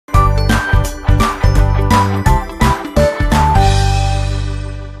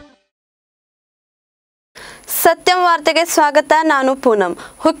ವಾರ್ತೆಗೆ ಸ್ವಾಗತ. ನಾನು ಪೂನಂ.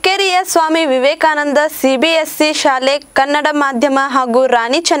 ಹುಕ್ಕೇರಿಯ ಸ್ವಾಮಿ ವಿವೇಕಾನಂದ ಸಿಬಿಎಸ್ಇ ಶಾಲೆ, ಕನ್ನಡ ಮಾಧ್ಯಮ ಹಾಗೂ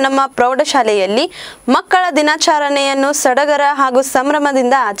ರಾಣಿ ಚೆನ್ನಮ್ಮ ಪ್ರೌಢಶಾಲೆಯಲ್ಲಿ ಮಕ್ಕಳ ದಿನಾಚರಣೆಯನ್ನು ಸಡಗರ ಹಾಗೂ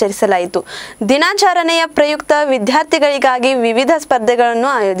ಸಂಭ್ರಮದಿಂದ ಆಚರಿಸಲಾಯಿತು. ದಿನಾಚರಣೆಯ ಪ್ರಯುಕ್ತ ವಿದ್ಯಾರ್ಥಿಗಳಿಗಾಗಿ ವಿವಿಧ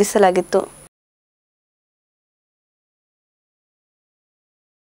ಸ್ಪರ್ಧೆಗಳನ್ನು ಆಯೋಜಿಸಲಾಗಿತ್ತು.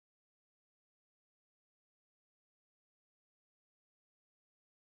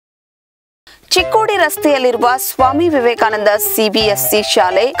 ಚಿಕ್ಕೋಡಿ ರಸ್ತೆಯಲ್ಲಿರುವ ಸ್ವಾಮಿ ವಿವೇಕಾನಂದ ಸಿಬಿಎಸ್ಇ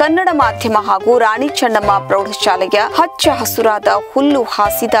ಶಾಲೆ, ಕನ್ನಡ ಮಾಧ್ಯಮ ಹಾಗೂ ರಾಣಿ ಚೆನ್ನಮ್ಮ ಪ್ರೌಢಶಾಲೆಯ ಹಚ್ಚ ಹಸುರಾದ ಹುಲ್ಲು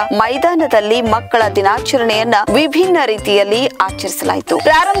ಹಾಸಿದ ಮೈದಾನದಲ್ಲಿ ಮಕ್ಕಳ ದಿನಾಚರಣೆಯನ್ನ ವಿಭಿನ್ನ ರೀತಿಯಲ್ಲಿ ಆಚರಿಸಲಾಯಿತು.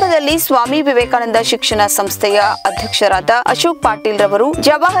 ಪ್ರಾರಂಭದಲ್ಲಿ ಸ್ವಾಮಿ ವಿವೇಕಾನಂದ ಶಿಕ್ಷಣ ಸಂಸ್ಥೆಯ ಅಧ್ಯಕ್ಷರಾದ ಅಶೋಕ್ ಪಾಟೀಲ್ ರವರು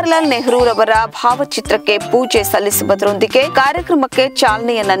ಜವಾಹರಲಾಲ್ ನೆಹರು ರವರ ಭಾವಚಿತ್ರಕ್ಕೆ ಪೂಜೆ ಸಲ್ಲಿಸುವುದರೊಂದಿಗೆ ಕಾರ್ಯಕ್ರಮಕ್ಕೆ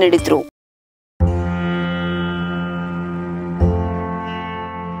ಚಾಲನೆಯನ್ನ ನೀಡಿದರು.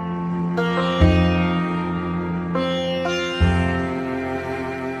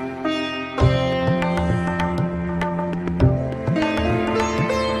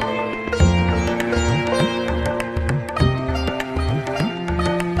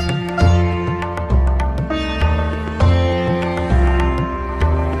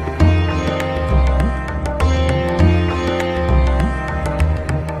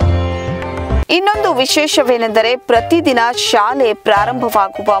 ಇನ್ನೊಂದು ವಿಶೇಷವೇನೆಂದರೆ ಪ್ರತಿದಿನ ಶಾಲೆ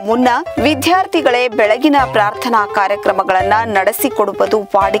ಪ್ರಾರಂಭವಾಗುವ ಮುನ್ನ ವಿದ್ಯಾರ್ಥಿಗಳೇ ಬೆಳಗಿನ ಪ್ರಾರ್ಥನಾ ಕಾರ್ಯಕ್ರಮಗಳನ್ನ ನಡೆಸಿಕೊಡುವುದು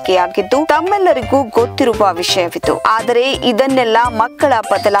ವಾಡಿಕೆಯಾಗಿದ್ದು ತಮ್ಮೆಲ್ಲರಿಗೂ ಗೊತ್ತಿರುವ ವಿಷಯವಿತ್ತು. ಆದರೆ ಇದನ್ನೆಲ್ಲ ಮಕ್ಕಳ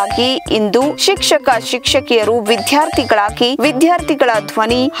ಬದಲಾಗಿ ಇಂದು ಶಿಕ್ಷಕಿಯರು ವಿದ್ಯಾರ್ಥಿಗಳಾಗಿ ವಿದ್ಯಾರ್ಥಿಗಳ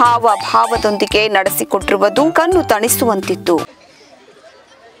ಧ್ವನಿ ಹಾವಭಾವದೊಂದಿಗೆ ನಡೆಸಿಕೊಟ್ಟಿರುವುದು ಕಣ್ಣು ತಣಿಸುವಂತಿತ್ತು.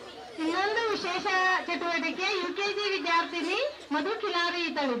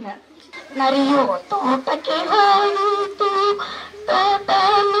 ನರಿಯೋ ತೋಟಕ್ಕೆ ಹೋಯಿತು, ತೋಟ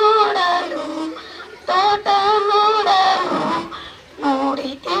ನೋಡಲು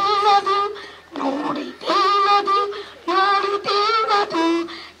ನೋಡಿತೇನದು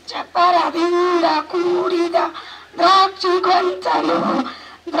ಚಪರದಿಂದ ಕೂಡಿದ ದ್ರಾಕ್ಷಿ ಗೊಂಚಲು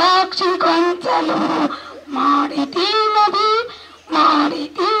ಮಾಡಿತೇನದು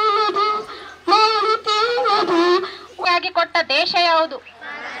ಕೊಟ್ಟ ದೇಶ ಯಾವುದು?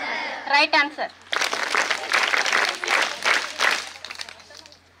 Right answer.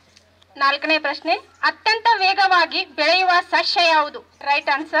 4ನೇ ಪ್ರಶ್ನೆ, ಅತ್ಯಂತ ವೇಗವಾಗಿ ಬೆಳೆಯುವ ಸಸ್ಯ ಯಾವುದು? Right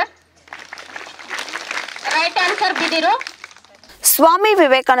answer. ಬಿದಿರು. ಸ್ವಾಮಿ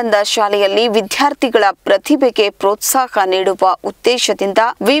ವಿವೇಕಾನಂದ ಶಾಲೆಯಲ್ಲಿ ವಿದ್ಯಾರ್ಥಿಗಳ ಪ್ರತಿಭೆಗೆ ಪ್ರೋತ್ಸಾಹ ನೀಡುವ ಉದ್ದೇಶದಿಂದ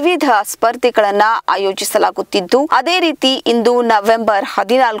ವಿವಿಧ ಸ್ಪರ್ಧೆಗಳನ್ನು ಆಯೋಜಿಸಲಾಗುತ್ತಿದ್ದು, ಅದೇ ರೀತಿ ಇಂದು ನವೆಂಬರ್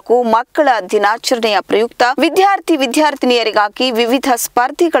 14 ಮಕ್ಕಳ ದಿನಾಚರಣೆಯ ಪ್ರಯುಕ್ತ ವಿದ್ಯಾರ್ಥಿನಿಯರಿಗಾಗಿ ವಿವಿಧ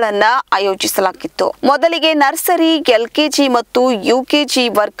ಸ್ಪರ್ಧೆಗಳನ್ನು ಆಯೋಜಿಸಲಾಗಿತ್ತು. ಮೊದಲಿಗೆ ನರ್ಸರಿ, ಎಲ್ಕೆಜಿ ಮತ್ತು ಯುಕೆಜಿ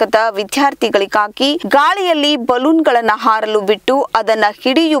ವರ್ಗದ ವಿದ್ಯಾರ್ಥಿಗಳಿಗಾಗಿ ಗಾಳಿಯಲ್ಲಿ ಬಲೂನ್ಗಳನ್ನು ಹಾರಲು ಬಿಟ್ಟು ಅದನ್ನ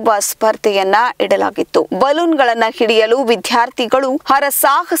ಹಿಡಿಯುವ ಸ್ಪರ್ಧೆಯನ್ನ ಇಡಲಾಗಿತ್ತು. ಬಲೂನ್ಗಳನ್ನು ಹಿಡಿಯಲು ವಿದ್ಯಾರ್ಥಿಗಳು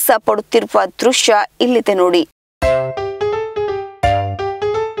ಹರಸಾಹಸ ಪಡುತ್ತಿರುವ ದೃಶ್ಯ ಇಲ್ಲಿದೆ ನೋಡಿ.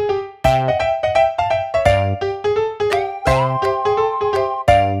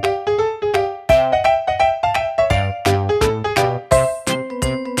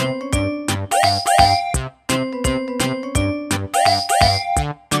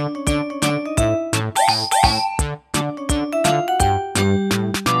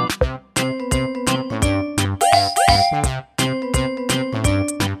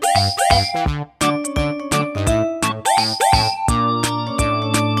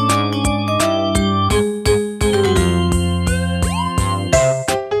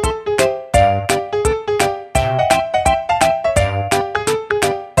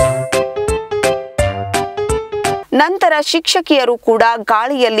 ನಂತರ ಶಿಕ್ಷಕಿಯರು ಕೂಡ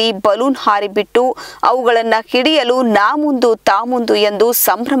ಗಾಳಿಯಲ್ಲಿ ಬಲೂನ್ ಹಾರಿಬಿಟ್ಟು ಅವುಗಳನ್ನು ಹಿಡಿಯಲು ನಾ ಮುಂದು ತಾ ಮುಂದು ಎಂದು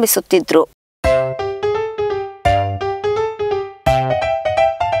ಸಂಭ್ರಮಿಸುತ್ತಿದ್ರು.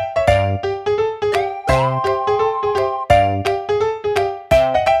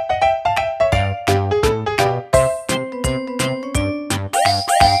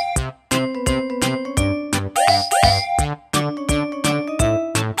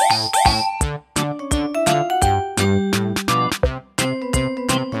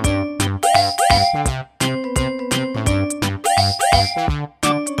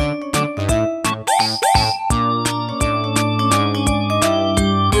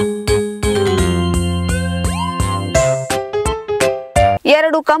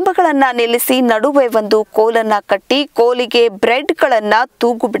 ಎರಡು ಕಂಬಗಳನ್ನ ನಿಲ್ಲಿಸಿ ನಡುವೆ ಒಂದು ಕೋಲನ್ನ ಕಟ್ಟಿ ಕೋಲಿಗೆ ಬ್ರೆಡ್ಗಳನ್ನ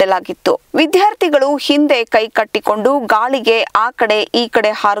ತೂಗು ಬಿಡಲಾಗಿತ್ತು. ವಿದ್ಯಾರ್ಥಿಗಳು ಹಿಂದೆ ಕೈ ಕಟ್ಟಿಕೊಂಡು ಗಾಳಿಗೆ ಆ ಕಡೆ ಈ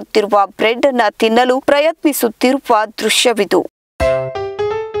ಕಡೆ ಹಾರುತ್ತಿರುವ ಬ್ರೆಡ್ ಅನ್ನ ತಿನ್ನಲು ಪ್ರಯತ್ನಿಸುತ್ತಿರುವ ದೃಶ್ಯವಿದು.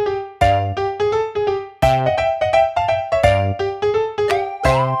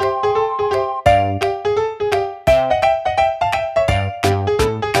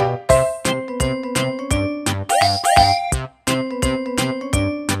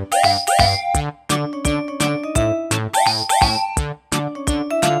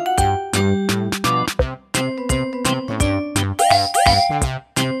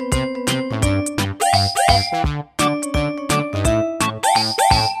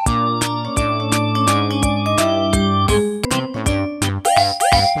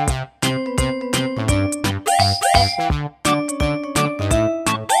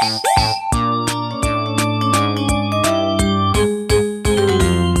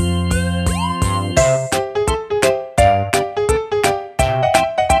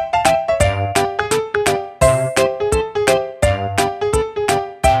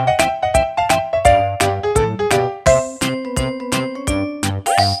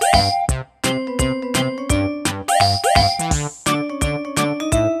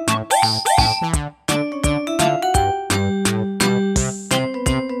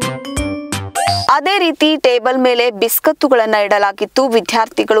 ಅದೇ ರೀತಿ ಟೇಬಲ್ ಮೇಲೆ ಬಿಸ್ಕತ್ತುಗಳನ್ನು ಇಡಲಾಗಿತ್ತು.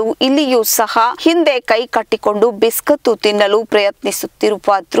 ವಿದ್ಯಾರ್ಥಿಗಳು ಇಲ್ಲಿಯೂ ಸಹ ಹಿಂದೆ ಕೈ ಕಟ್ಟಿಕೊಂಡು ಬಿಸ್ಕತ್ತು ತಿನ್ನಲು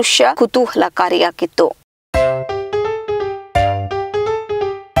ಪ್ರಯತ್ನಿಸುತ್ತಿರುವ ದೃಶ್ಯ ಕುತೂಹಲಕಾರಿಯಾಗಿತ್ತು.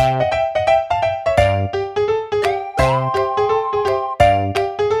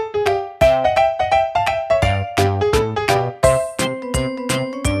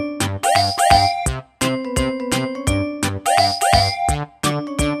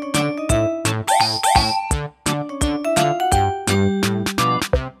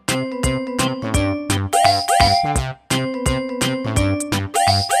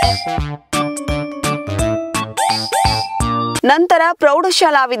 ನಂತರ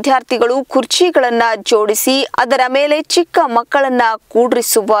ಪ್ರೌಢಶಾಲಾ ವಿದ್ಯಾರ್ಥಿಗಳು ಕುರ್ಚಿಗಳನ್ನ ಜೋಡಿಸಿ ಅದರ ಮೇಲೆ ಚಿಕ್ಕ ಮಕ್ಕಳನ್ನ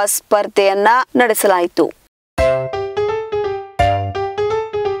ಕೂಡ್ರಿಸುವ ಸ್ಪರ್ಧೆಯನ್ನ ನಡೆಸಲಾಯಿತು.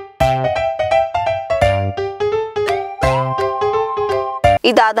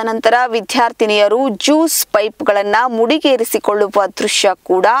 ಇದಾದ ನಂತರ ವಿದ್ಯಾರ್ಥಿನಿಯರು ಜ್ಯೂಸ್ ಪೈಪ್ಗಳನ್ನ ಮುಡಿಗೇರಿಸಿಕೊಳ್ಳುವ ದೃಶ್ಯ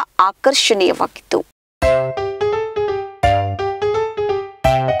ಕೂಡ ಆಕರ್ಷಣೀಯವಾಗಿತ್ತು.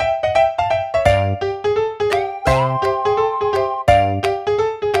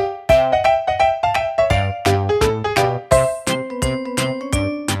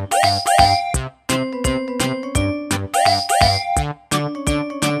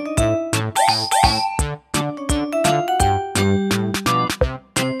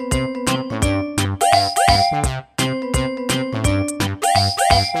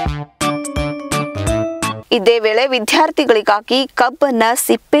 ಇದೇ ವೇಳೆ ವಿದ್ಯಾರ್ಥಿಗಳಿಗಾಗಿ ಕಬ್ಬನ್ನ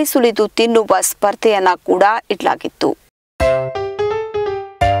ಸಿಪ್ಪೆ ಸುಲಿದು ತಿನ್ನುವ ಸ್ಪರ್ಧೆಯನ್ನ ಕೂಡ ಇಡಲಾಗಿತ್ತು.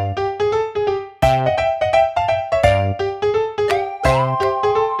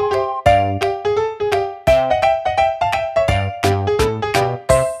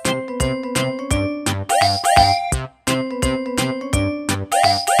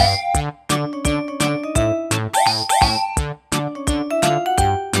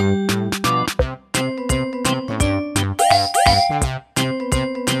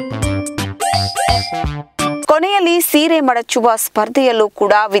 ಕೊನೆಯಲ್ಲಿ ಸೀರೆ ಮಡಚುವ ಸ್ಪರ್ಧೆಯಲ್ಲೂ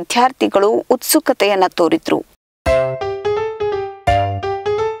ಕೂಡ ವಿದ್ಯಾರ್ಥಿಗಳು ಉತ್ಸುಕತೆಯನ್ನ ತೋರಿದ್ರು.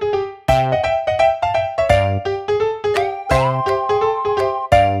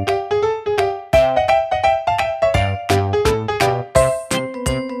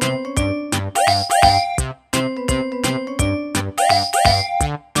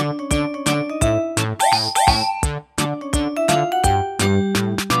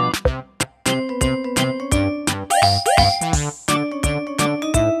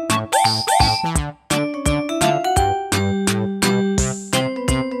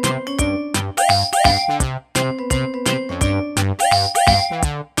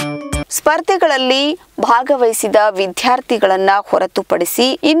 ಸ್ಪರ್ಧೆಗಳಲ್ಲಿ ಭಾಗವಹಿಸಿದ ವಿದ್ಯಾರ್ಥಿಗಳನ್ನ ಹೊರತುಪಡಿಸಿ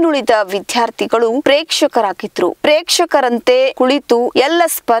ಇನ್ನುಳಿದ ವಿದ್ಯಾರ್ಥಿಗಳು ಪ್ರೇಕ್ಷಕರಾಗಿದ್ರು. ಪ್ರೇಕ್ಷಕರಂತೆ ಕುಳಿತು ಎಲ್ಲ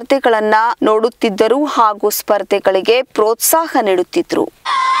ಸ್ಪರ್ಧೆಗಳನ್ನ ನೋಡುತ್ತಿದ್ದರು ಹಾಗೂ ಸ್ಪರ್ಧೆಗಳಿಗೆ ಪ್ರೋತ್ಸಾಹ ನೀಡುತ್ತಿದ್ರು.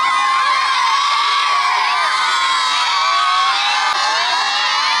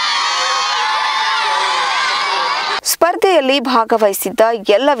 ಸ್ಪರ್ಧೆಯಲ್ಲಿ ಭಾಗವಹಿಸಿದ್ದ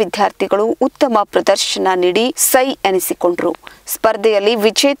ಎಲ್ಲ ವಿದ್ಯಾರ್ಥಿಗಳು ಉತ್ತಮ ಪ್ರದರ್ಶನ ನೀಡಿ ಸೈ ಎನಿಸಿಕೊಂಡರು. ಸ್ಪರ್ಧೆಯಲ್ಲಿ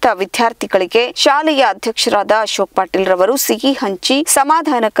ವಿಜೇತ ವಿದ್ಯಾರ್ಥಿಗಳಿಗೆ ಶಾಲೆಯ ಅಧ್ಯಕ್ಷರಾದ ಅಶೋಕ್ ಪಾಟೀಲ್ ರವರು ಸಿಹಿ ಹಂಚಿ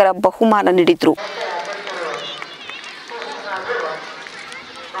ಸಮಾಧಾನಕರ ಬಹುಮಾನ ನೀಡಿದ್ರು.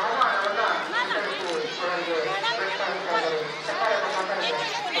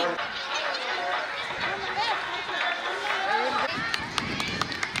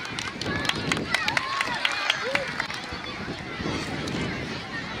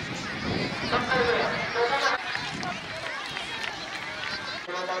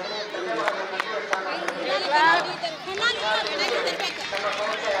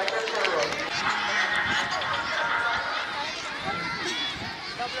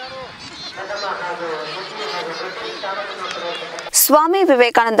 ಸ್ವಾಮಿ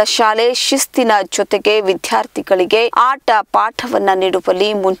ವಿವೇಕಾನಂದ ಶಾಲೆ ಶಿಸ್ತಿನ ಜೊತೆಗೆ ವಿದ್ಯಾರ್ಥಿಗಳಿಗೆ ಆಟ ಪಾಠವನ್ನ ನೀಡುವಲ್ಲಿ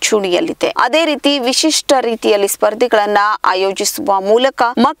ಮುಂಚೂಣಿಯಲ್ಲಿದೆ. ಅದೇ ರೀತಿ ವಿಶಿಷ್ಟ ರೀತಿಯಲ್ಲಿ ಸ್ಪರ್ಧೆಗಳನ್ನ ಆಯೋಜಿಸುವ ಮೂಲಕ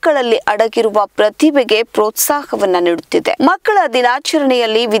ಮಕ್ಕಳಲ್ಲಿ ಅಡಗಿರುವ ಪ್ರತಿಭೆಗೆ ಪ್ರೋತ್ಸಾಹವನ್ನ ನೀಡುತ್ತಿದೆ. ಮಕ್ಕಳ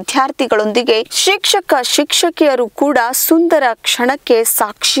ದಿನಾಚರಣೆಯಲ್ಲಿ ವಿದ್ಯಾರ್ಥಿಗಳೊಂದಿಗೆ ಶಿಕ್ಷಕಿಯರು ಕೂಡ ಸುಂದರ ಕ್ಷಣಕ್ಕೆ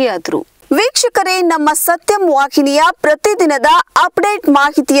ಸಾಕ್ಷಿಯಾದರು. ವೀಕ್ಷಕರೇ, ನಮ್ಮ ಸತ್ಯಂ ವಾಹಿನಿಯ ಪ್ರತಿದಿನದ ಅಪ್ಡೇಟ್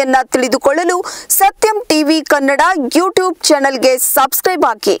ಮಾಹಿತಿಯನ್ನ ತಿಳಿದುಕೊಳ್ಳಲು ಸತ್ಯಂ ಟಿವಿ ಕನ್ನಡ ಯೂಟ್ಯೂಬ್ ಚಾನೆಲ್ಗೆ ಸಬ್ಸ್ಕ್ರೈಬ್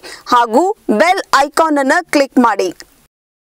ಆಗಿ ಹಾಗೂ ಬೆಲ್ ಐಕಾನ್ ಅನ್ನು ಕ್ಲಿಕ್ ಮಾಡಿ.